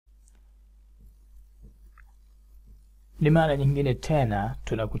Ni mara nyingine tena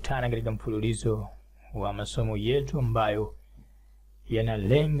tunakutana katika mfululizo wa masomo yetu ambayo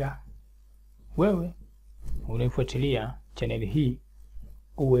yanalenga wewe unaifuatilia channel hii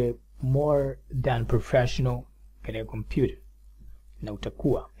uwe more than professional katika computer, na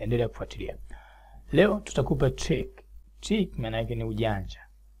utakuwa endelea kufuatilia. Leo tutakupa trick. Trick maana yake ni ujanja.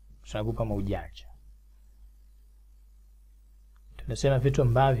 Tunakupa maujanja. Tunasema vitu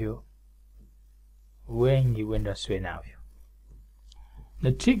ambavyo wengi huenda siwe navyo.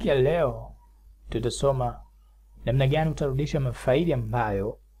 Na trick ya leo tutasoma namna gani utarudisha mafaili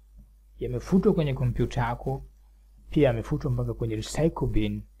ambayo yamefutwa kwenye kompyuta yako, pia yamefutwa mpaka kwenye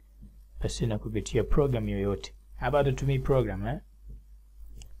Recyclebin pasina kupitia program yoyote. Hapa tutumii program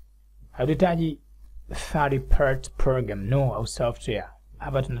Hatuhitaji third part program au software.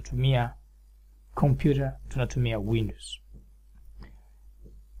 Hapa tunatumia computer, tunatumia Windows.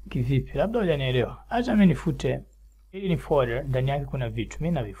 Kivipi? Labda hujanielewa. Acha mimi nifute. Hili ni folder, ndani yake kuna vitu.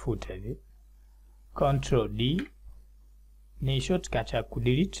 Mimi navifuta hivi. Control D ni shortcut ya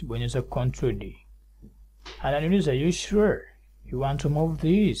kudelete, bonyeza Control D. Ananiuliza, you sure you want to move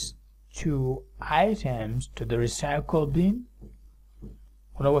these two items to the Recyclebin?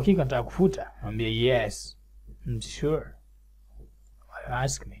 Una uhakika nataka kufuta? Naambia yes, I'm sure.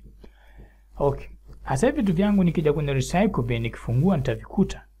 Ask me. Okay. Sasa vitu vyangu nikija kwenye Recyclebin nikifungua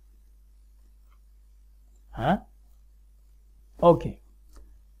nitavikuta. Okay.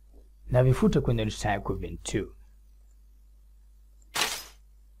 Na vifuta kwenye Recyclebin too.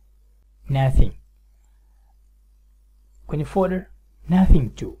 Nothing. Kwenye folder nothing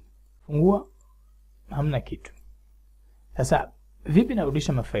too. Fungua hamna kitu. Sasa vipi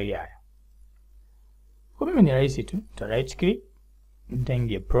narudisha mafaili haya? Kwa mimi ni rahisi tu. Nita right click,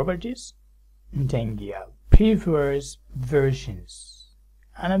 nitaingia properties, nitaingia previous versions.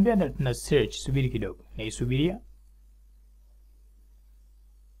 Anaambia na search, subiri kidogo. Naisubiria.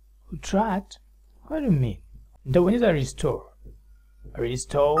 Retract. What do you mean? Nitabonyeza restore.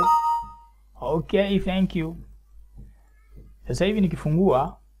 Restore. Okay, thank you. Sasa hivi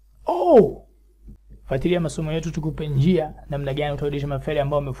nikifungua, fuatilia masomo yetu tukupe njia namna gani utarudisha mafaili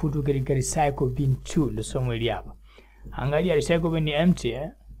ambayo yamefutwa katika Recyclebin 2. Ndio somo hili hapa. Angalia Recyclebin ni empty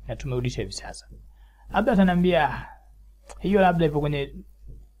na tumerudisha hivi sasa. Labda ataniambia hiyo labda ipo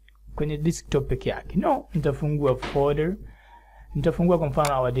kwenye desktop peke yake. No, nitafungua folder. Nitafungua kwa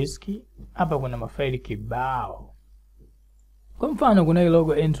mfano our disk. Hapa kuna mafaili kibao. Kwa mfano kuna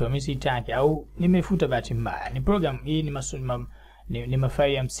logo intro mimi sitaki au nimefuta bahati mbaya. Ni program hii ni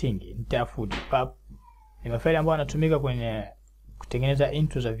mafaili ya msingi. Nitafuta ni mafaili ambayo yanatumika kwenye kutengeneza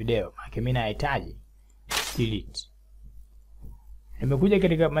intro za video. Maana mimi nahitaji delete. Nimekuja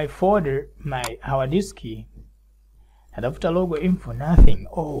katika my folder, our disk. Natafuta logo info nothing.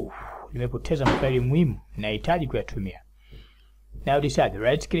 Nimepoteza mafaili muhimu nahitaji kuyatumia. Now decide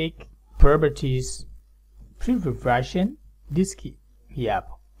right click, properties, preview version, disk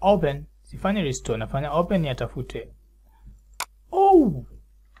hapo. Open, sifanye restore, nafanya open yatafute.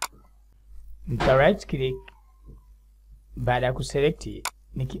 Nita right click, baada ya kuselect,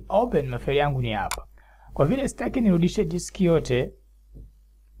 niki open mafaili yangu ni hapa. Kwa vile sitaki nirudishe disk yote,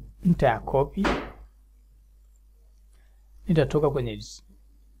 nita copy. Nitatoka kwenye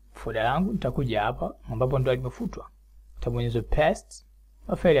folder yangu, nitakuja hapa ambapo ndo limefutwa. Nitabonyeza paste,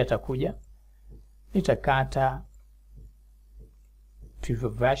 mafaili yatakuja. Nitakata preview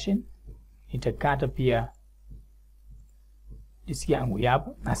version, nitakata pia disk yangu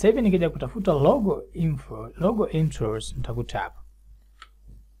hapo. Na sasa hivi nikija kutafuta logo info, logo intros, nitakuta hapa.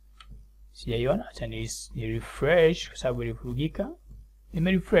 Sijaiona, acha ni refresh kwa sababu ilivurugika.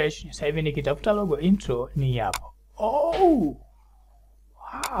 Nime refresh. Sasa hivi nikitafuta logo intro ni hapo.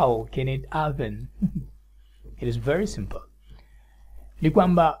 Wow, can it happen? It is very simple. Ni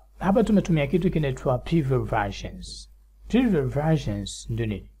kwamba hapa tumetumia kitu kinaitwa preview versions. Preview versions ndio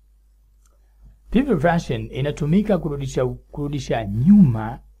nini? Preview version inatumika kurudisha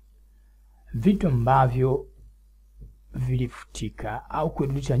nyuma vitu ambavyo vilifutika au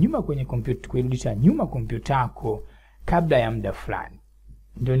kurudisha nyuma kwenye kompyuta, kurudisha nyuma kompyuta yako kabla ya muda fulani.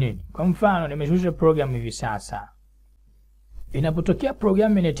 Ndio nini? Kwa mfano nimeshusha program hivi sasa. Inapotokea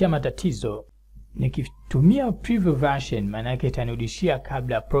program inatia matatizo, nikitumia preview version maana yake itanirudishia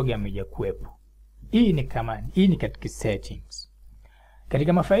kabla program haijakuwepo. Hii ni katika settings.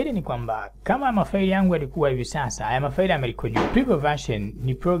 Katika mafaili ni kwamba kama mafaili yangu yalikuwa hivi sasa, haya mafaili yamerekodiwa. Preview version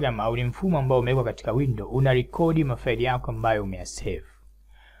ni program au ni mfumo ambao umewekwa katika window, una record mafaili yako ambayo umeyasave.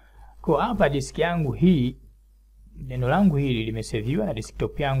 Kwa hapa disk yangu hii, neno langu hili limesaviwa na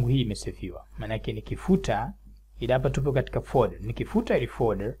desktop yangu hii imesaviwa. Maana yake nikifuta, ila hapa tupo katika folder. Nikifuta ile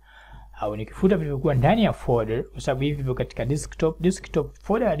folder, au nikifuta vilivyokuwa ndani ya folder, kwa sababu hivi viko katika desktop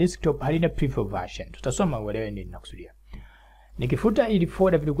folder ya desktop halina prefer version. Tutasoma uelewe nini nakusudia. Nikifuta ili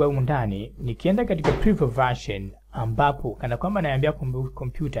folder vilikuwa huko ndani, nikienda katika prefer version ambapo kana kwamba naambia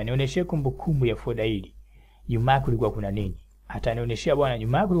kompyuta nionyeshe kumbukumbu ya folder hili. Nyuma yake kulikuwa kuna nini? Atanionyeshia bwana,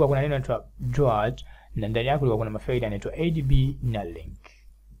 nyuma yake kulikuwa kuna neno linaloitwa dot na ndani yake kulikuwa kuna mafaili yanaitwa adb na link.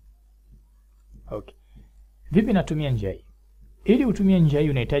 Okay. Vipi natumia njia hii? Ili utumie njia hii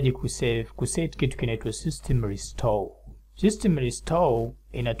unahitaji kuset kitu kinaitwa system restore. System restore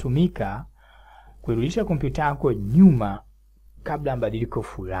inatumika kurudisha kompyuta yako nyuma kabla mabadiliko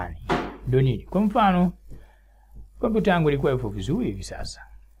fulani. Ndio nini? Kwa mfano, kompyuta yangu ilikuwa ipo vizuri hivi sasa.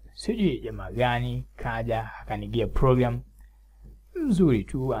 Sijui jamaa gani kaja akanigia program mzuri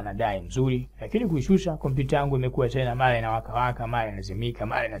tu, anadai mzuri, lakini kuishusha kompyuta yangu imekuwa tena mara inawaka, mara inazimika,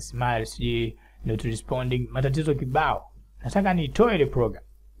 mara inasimama, sijui not responding, matatizo kibao. Nataka nitoe ile program.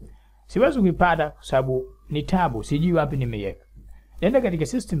 Siwezi kuipata kwa sababu ni tabu, sijui wapi nimeiweka. Nenda katika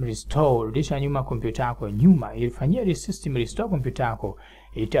system restore, rudisha nyuma kompyuta yako nyuma. Ilifanyia ile system restore kompyuta yako,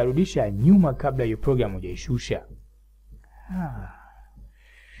 itarudisha nyuma kabla hiyo program hujaishusha.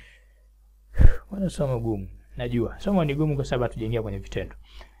 Wana somo gumu. Najua. Somo ni gumu kwa sababu hatujaingia kwenye vitendo.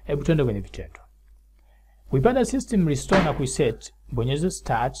 Hebu tuende kwenye vitendo. Kuipata system restore na kuiset, bonyeza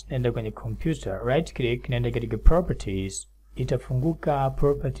start, nenda kwenye computer, right click, nenda katika properties, itafunguka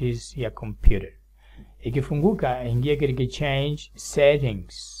properties ya computer. Ikifunguka, ingia katika change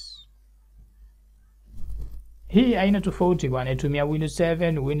settings. Hii haina tofauti kwa anayetumia Windows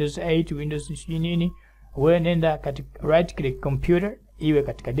 7, Windows 8, Windows nini. Wewe nenda katika right click computer, iwe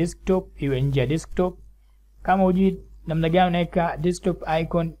katika desktop, iwe nje ya desktop. Kama hujui namna gani unaweka desktop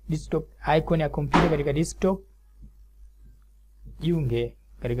icon ya computer katika desktop, jiunge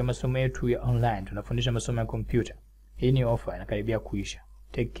katika masomo yetu ya online. Tunafundisha masomo ya computer. Hii ni offer inakaribia kuisha.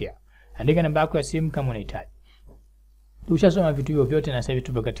 Take care. Andika namba yako ya simu kama unahitaji. Tushasoma vitu hivyo vyote na sasa hivi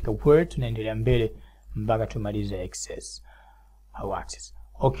tupo katika Word, tunaendelea mbele mpaka tumalize access au access.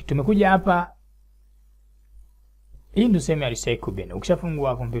 Okay, tumekuja hapa. Hii ndio sehemu ya Recyclebin.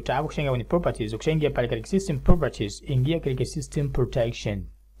 Ukishafungua kompyuta yako, ukishaingia kwenye properties, ukishaingia pale katika system properties, ingia katika system protection.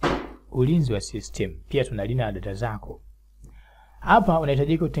 Ulinzi wa system. Pia tunalinda data zako. Hapa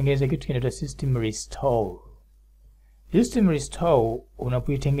unahitaji kutengeneza kitu kinaitwa system restore. System restore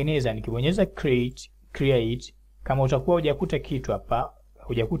unapoitengeneza, nikibonyeza create, kama utakuwa hujakuta kitu hapa,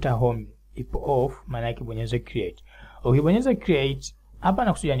 hujakuta home ipo off, maana yake bonyeza create. Ukibonyeza create, hapa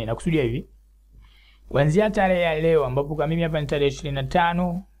nakusudia nini? Nakusudia hivi. Kuanzia tarehe ya leo ambapo kwa mimi hapa ni tarehe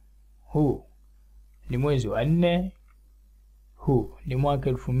 25, huu ni mwezi wa 4, huu ni mwaka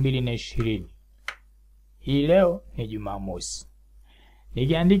 2020. Hii leo ni Jumamosi.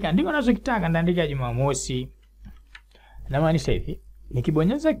 Nikiandika ndiko ninachokitaka, ndaandika Jumamosi. Na maanisha hivi,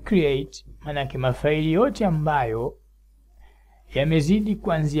 nikibonyeza create, maana yake mafaili yote ambayo yamezidi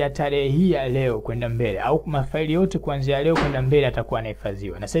kuanzia tarehe hii ya leo kwenda mbele, au mafaili yote kuanzia leo kwenda mbele atakuwa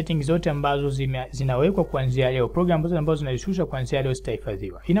yanahifadhiwa, na settings zote ambazo zinawekwa kuanzia leo, program zote ambazo zinashusha kuanzia leo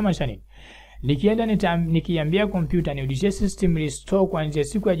zitahifadhiwa. Inamaanisha nini? Nikienda nikiambia kompyuta nirudishie system restore kuanzia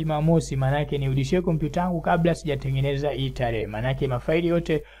siku ya Jumamosi, maana yake nirudishie kompyuta yangu kabla sijatengeneza hii tarehe. Maana yake mafaili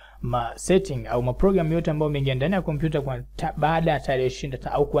yote, setting au program yote ambayo imeingia ndani ya kompyuta kwa baada ya tarehe 25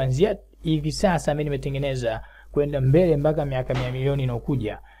 au kuanzia hivi sasa mimi nimetengeneza kwenda mbele mpaka miaka 100 milioni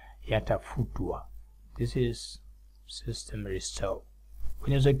inayokuja yatafutwa. This is system restore.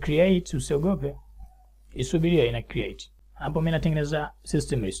 Kwenye create usiogope, isubiria ina create. Hapo mimi natengeneza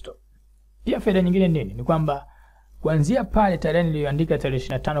system restore. Pia faida nyingine nini? Ni kwamba kuanzia pale tarehe niliyoandika tarehe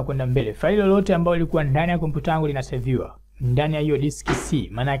 25 kwenda mbele, faili lolote ambalo lilikuwa ndani ya kompyuta yangu linasaviwa ndani ya hiyo disk C.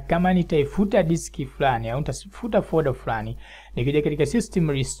 Maana kama nitaifuta disk fulani au nitafuta folder fulani, nikija katika system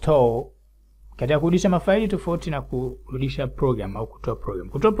restore, katika kurudisha mafaili tofauti na kurudisha program au kutoa program.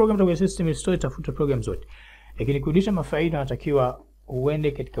 Kutoa program kutoka system restore itafuta program zote. Lakini kurudisha mafaili unatakiwa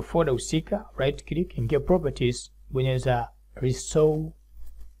uende katika folder husika, right click, ingia properties, bonyeza restore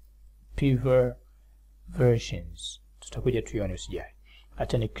prefer versions. Tutakuja tuione, usijali.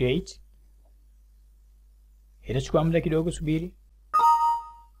 Hata ni create. Itachukua muda kidogo, subiri.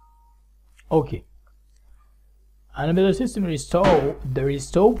 Okay. Under the system restore, the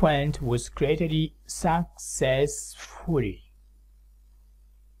restore point was created successfully.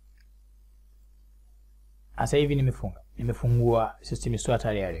 Asa hivi nimefungua system restore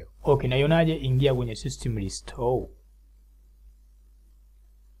tarehe ya leo. Okay, na ionaje? Ingia kwenye system restore.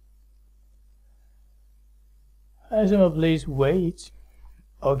 Asema please wait.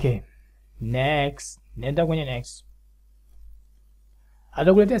 Okay. Next. Nenda kwenye next.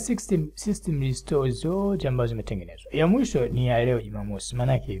 Atakuletea system restore zote ambazo zimetengenezwa. Ya mwisho ni ya leo Jumamosi.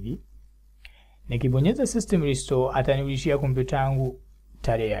 Maana yake hivi, Nikibonyeza system restore atanirudishia kompyuta yangu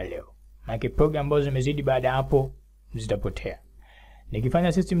tarehe ya leo. Maana program ambazo zimezidi baada hapo zitapotea.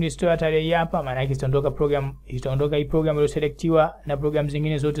 Nikifanya system restore tarehe hapa, maana yake itaondoka hii program iliyoselectiwa na program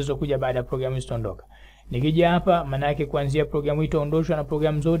zingine zote zilizokuja baada ya program zitaondoka. Nikija hapa, maana yake kuanzia program hii itaondoshwa na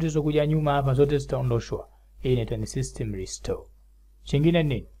program zote zilizokuja nyuma hapa zote zitaondoshwa. Hii inaitwa ni system restore. Chingine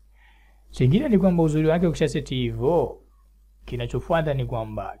nini? Chingine ni kwamba uzuri wake ukishaseti hivyo, kinachofuata ni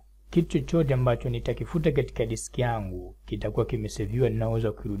kwamba kitu chochote ambacho nitakifuta katika diski yangu kitakuwa kimeseviwa,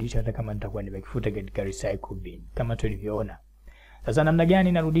 ninaweza kurudisha hata kama nitakuwa nimekifuta katika Recyclebin kama tulivyoona. Sasa namna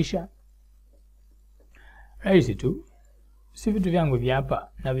gani narudisha? Rahisi tu. Si vitu vyangu vya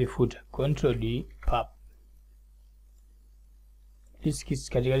hapa na vifuta. Control D pop. Diski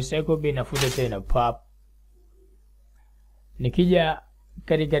katika Recyclebin nafuta tena pop. Nikija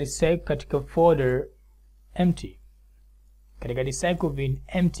katika recycle katika folder empty. Katika Recyclebin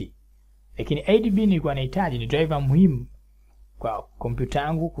empty. Lakini ADB nilikuwa nahitaji, ni driver muhimu kwa kompyuta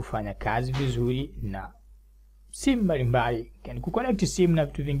yangu kufanya kazi vizuri na simu mbalimbali, yani kuconnect simu na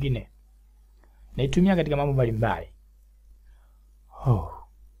vitu vingine. Naitumia katika mambo mbalimbali.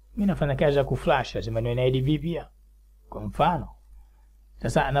 Mimi nafanya kazi ya kuflash, lazima niwe na ADB pia. Kwa mfano,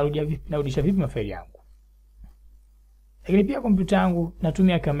 sasa narudisha vipi mafaili yangu? Lakini pia kompyuta yangu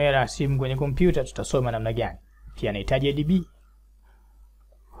natumia kamera simu kwenye kompyuta, tutasoma namna gani. Pia nahitaji ADB.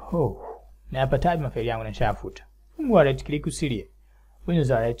 Na hapa tabi mafaili yangu nishafuta. Fungua right click usilie.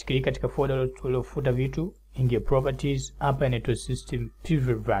 Bonyeza right click katika folder uliofuta vitu, ingia properties, hapa inaitwa system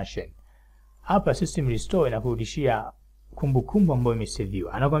preview version. Hapa system restore inakurudishia kumbukumbu ambayo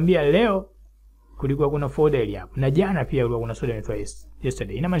imeseviwa. Anakuambia leo kulikuwa kuna folder ile hapo. Na jana pia kulikuwa kuna folder inaitwa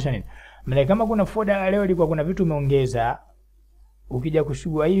yesterday. Ina maana nini? Maana kama kuna folder leo ilikuwa kuna vitu umeongeza, ukija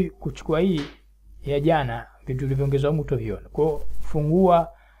kuchukua hii ya jana, vitu vilivyoongezwa huko utaviona. Kwa hiyo fungua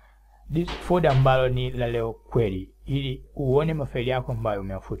folder ambalo ni la leo kweli ili uone mafaili yako ambayo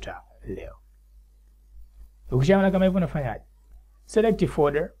umeyafuta leo. Ukishaona kama hivyo unafanyaje? Select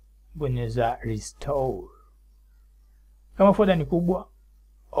folder, bonyeza restore. Kama folder ni kubwa,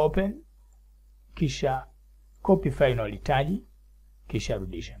 open, kisha copy file unayohitaji, kisha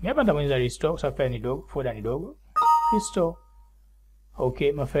rudisha. Mimi hapa nitabonyeza restore, sababu file ni dogo, folder ni dogo. Restore.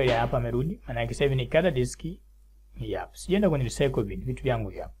 Okay, mafaili hapa yamerudi. Maana yake sasa hivi nikata diski hapa. Sijaenda kwenye Recyclebin, vitu vyangu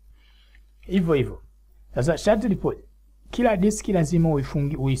hapa. Hivyo. Sasa sharti lipo. Kila diski lazima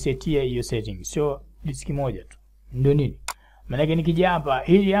uisetie hiyo setting. Sio diski moja tu. Ndio nini? Maana yake nikija hapa,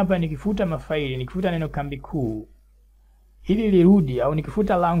 hili hapa nikifuta mafaili, nikifuta neno kambi kuu, ili lirudi au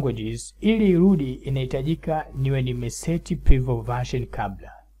nikifuta languages, ili irudi inahitajika niwe nimeseti preview version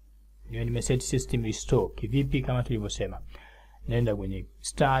kabla. Niwe nimeseti system restore. Kivipi? Kama tulivyosema. Nenda kwenye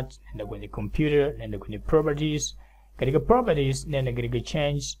start, nenda kwenye computer, nenda kwenye properties. Katika properties nenda katika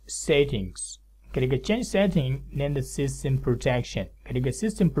change settings. Katika change setting nenda system protection. Katika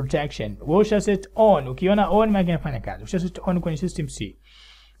system protection washa set on. Ukiona on maana inafanya kazi. Usha set on kwenye system C.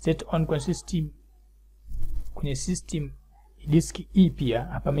 Set on kwenye system disk E pia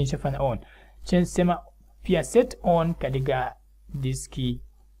hapa imeshafanya on. Change sema pia set on katika disk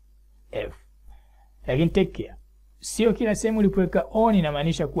F. Lakini take care. Sio kila sehemu ulipoweka on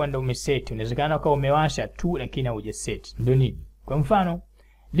inamaanisha kuwa ndio umeset. Inawezekana ukawa umewasha tu lakini haujaset. Ndio nini? Kwa mfano,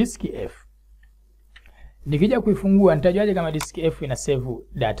 disk F. Nikija kuifungua nitajuaje kama disk F ina save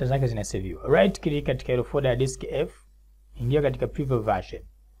data zake zinasaviwa? Right click katika ile folder ya disk F, ingia katika preview version.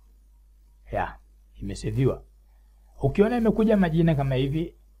 Imesaviwa. Ukiona imekuja majina kama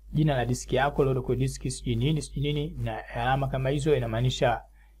hivi, jina la disk yako, local disk sijui nini na alama kama hizo inamaanisha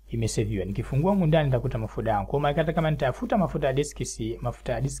imesaviwa. Nikifungua huko ndani nitakuta mafuta yangu. Kwa maana hata kama nitafuta mafuta ya disk C,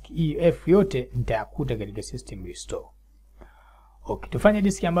 mafuta ya disk E, F yote nitayakuta katika system restore. Okay, tufanye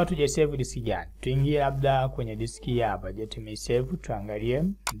diski ambayo tujasave diski gani? Tuingie labda kwenye diski hapa. Je, tumeisave? Tuangalie.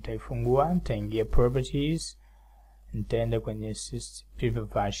 Nitaifungua, nitaingia properties, nitaenda kwenye system preview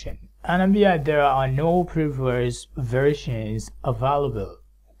version. Anambia there are no previous versions available.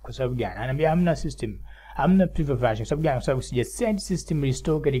 Kwa sababu gani? Anambia hamna preview version. Kwa sababu gani? Kwa sababu sijaset system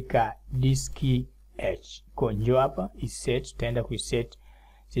restore katika diski H. Kwa njoo hapa, iset, tutaenda kuiset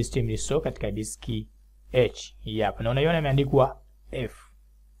system restore katika diski H. Hapa. Na unaiona imeandikwa F.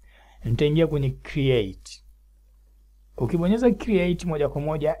 Nitaingia kwenye create. Ukibonyeza create moja kwa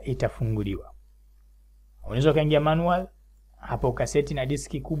moja itafunguliwa. Unaweza kaingia manual hapo ukaseti na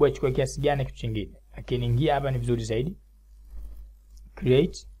diski kubwa ichukue kiasi gani kitu kingine. Lakini ingia hapa ni vizuri zaidi.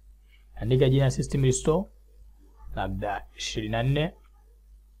 Create. Andika jina system restore. Labda 24.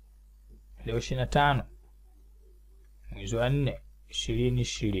 Leo 25. Mwezi wa 4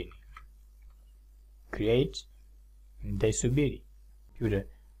 2020. Create. Nitaisubiri.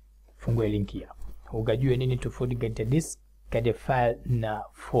 Fungua link hapo ukajue nini tofauti kati ya disk, kati ya file na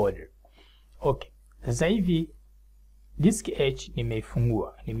folder. Okay, sasa hivi disk H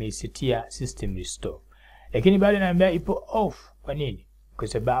nimeifungua, nimeisetia system restore, lakini bado naambia ipo off. Kwa nini? Kwa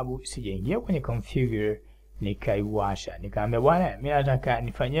sababu sijaingia kwenye configure nikaiwasha. Nikaambia bwana, mimi nataka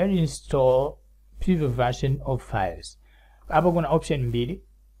nifanyie reinstall previous version of files. Hapo kuna option mbili.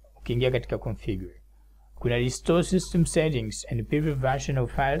 Ukiingia katika configure, kuna restore system settings and previous version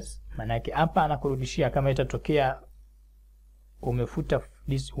of files. Maana yake hapa anakurudishia kama itatokea umefuta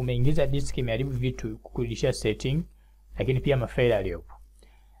disk, umeingiza disk imeharibu vitu, kukurudishia setting, lakini pia mafaili aliyopo.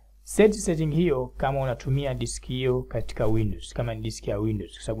 Setting hiyo kama unatumia disk hiyo katika Windows, kama ni disk ya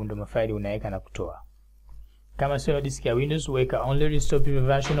Windows, kwa sababu ndio mafaili unaweka na kutoa. Kama sio disk ya Windows, weka only restore previous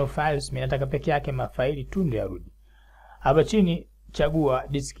version of files. Mimi nataka peke yake mafaili tu ndio yarudi. Hapa chini chagua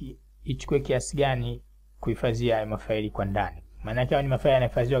disk ichukue kiasi gani kuhifadhia mafaili kwa ndani. Maana yake ni mafaili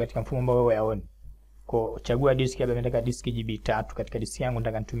yanahifadhiwa katika mfumo ambao wewe yaoni. Kwa chagua disk, labda nataka disk GB 3 katika disk yangu,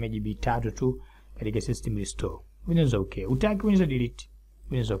 nataka nitumie GB 3 tu katika system restore. Unaweza okay. Utaki unaweza delete.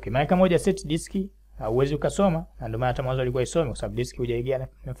 Unaweza okay. Maana kama moja set disk hauwezi ukasoma, na ndio maana hata mwanzo alikuwa isome kwa sababu disk hujaigia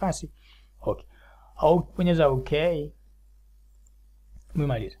nafasi. Okay. Au bonyeza okay.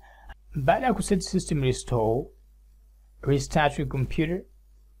 Umemaliza. Baada ya kuset system restore, restart your computer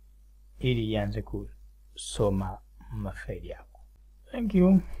ili ianze kusoma mafaili yako. Thank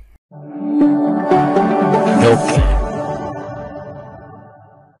you. Okay.